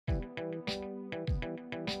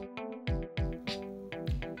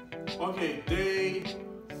Okay, day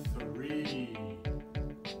 3.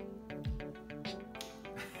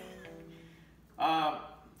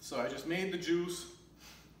 So I just made the juice.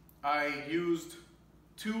 I used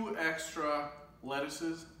 2 extra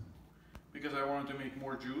lettuces because I wanted to make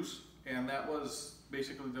more juice, and that was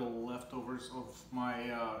basically the leftovers of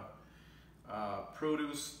my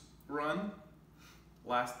produce run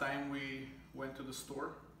last time we went to the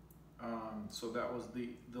store. So that was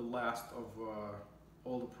the last of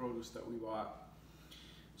all the produce that we bought.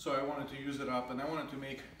 So I wanted to use it up, and I wanted to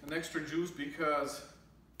make an extra juice because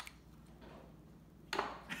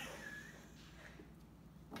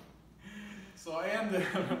so I ended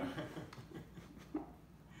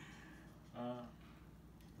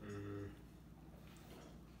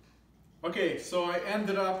okay, so I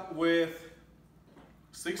ended up with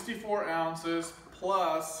 64 ounces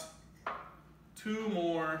plus 2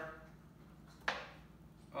 more,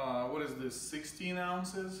 what is this, 16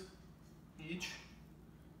 ounces each.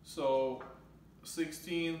 So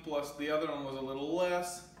 16 plus the other one was a little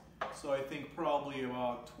less. So I think probably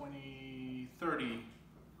about 30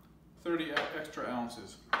 extra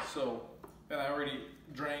ounces. So, and I already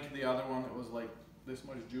drank the other one that was like this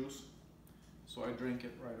much juice. So I drank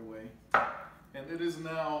it right away. And it is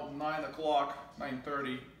now 9 o'clock,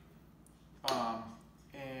 9:30.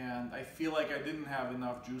 And I feel like I didn't have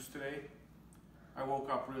enough juice today. I woke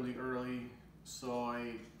up really early, so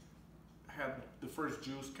I had the first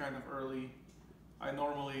juice kind of early. I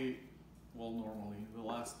normally, the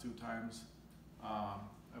last 2 times, I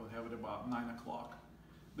would have it about 9 o'clock.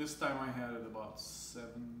 This time I had it about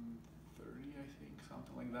 7:30, I think,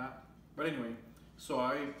 something like that. But anyway, so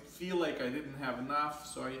I feel like I didn't have enough,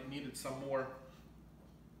 so I needed some more.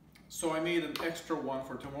 So I made an extra one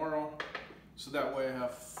for tomorrow, so that way I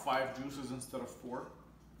have 5 juices instead of 4.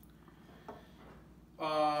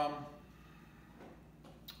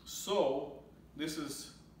 So this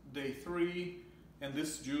is day 3, and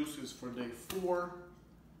this juice is for day 4.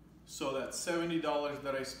 So that $70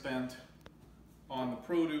 that I spent on the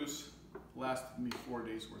produce lasted me 4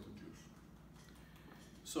 days worth of juice.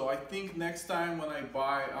 So I think next time when I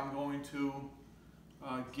buy, I'm going to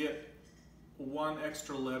get 1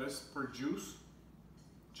 extra lettuce per juice,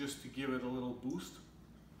 just to give it a little boost,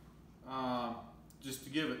 just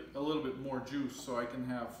to give it a little bit more juice, so I can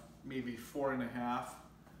have maybe 4.5.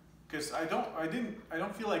 Because I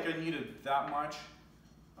don't feel like I needed that much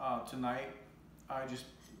tonight. I just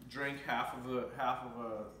drank half of a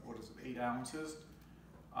what is it, 8 ounces,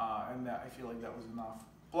 and that I feel like that was enough.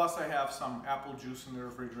 Plus I have some apple juice in the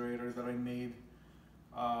refrigerator that I made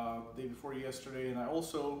the day before yesterday, and I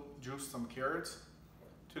also juiced some carrots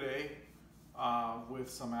today with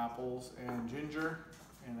some apples and ginger,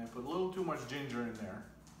 and I put a little too much ginger in there.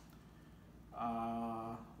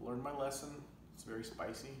 Learned my lesson. It's very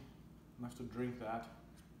spicy. I'm gonna have to drink that.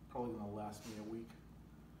 It's probably gonna last me a week,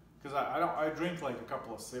 because I drink like a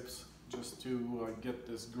couple of sips just to get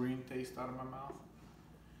this green taste out of my mouth.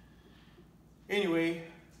 Anyway,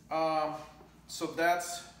 so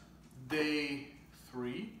that's day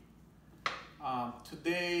 3.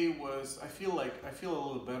 Today was, I feel a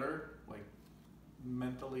little better, like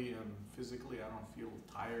mentally and physically. I don't feel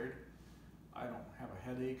tired. I don't have a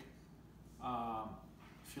headache. I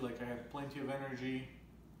feel like I had plenty of energy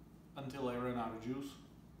until I ran out of juice.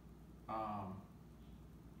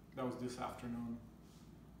 That was this afternoon,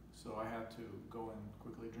 so I had to go and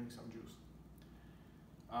quickly drink some juice.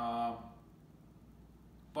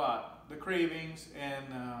 But the cravings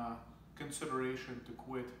and consideration to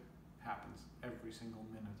quit happens every single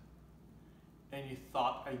minute. Any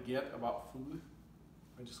thought I get about food,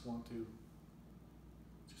 I just want to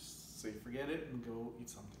just say forget it and go eat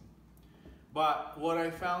something. But what I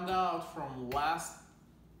found out from last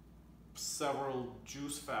several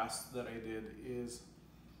juice fasts that I did is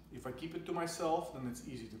if I keep it to myself, then it's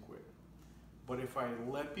easy to quit. But if I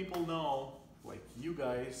let people know, like you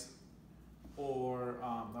guys, or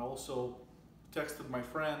I also texted my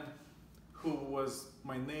friend who was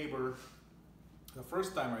my neighbor the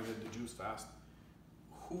first time I did the juice fast,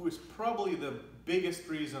 who is probably the biggest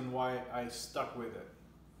reason why I stuck with it.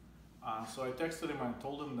 So I texted him and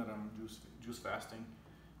told him that I'm juice fasting.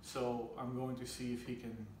 So I'm going to see if he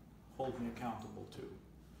can hold me accountable too.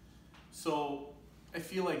 So I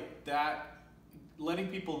feel like that, letting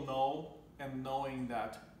people know and knowing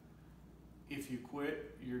that if you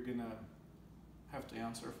quit, you're gonna have to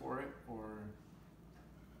answer for it, or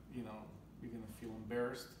you know, you're gonna feel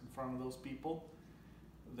embarrassed in front of those people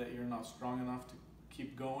that you're not strong enough to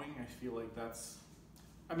keep going. I feel like that's,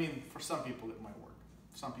 I mean, for some people it might work.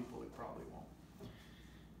 Some people it probably won't.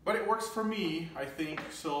 But it works for me, I think,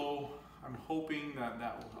 so I'm hoping that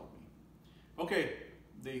that will help me. Okay,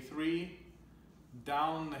 day 3,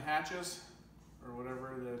 down the hatches, or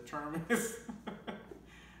whatever the term is.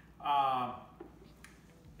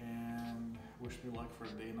 And wish me luck for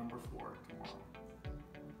day number 4 tomorrow.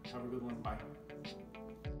 Have a good one. Bye.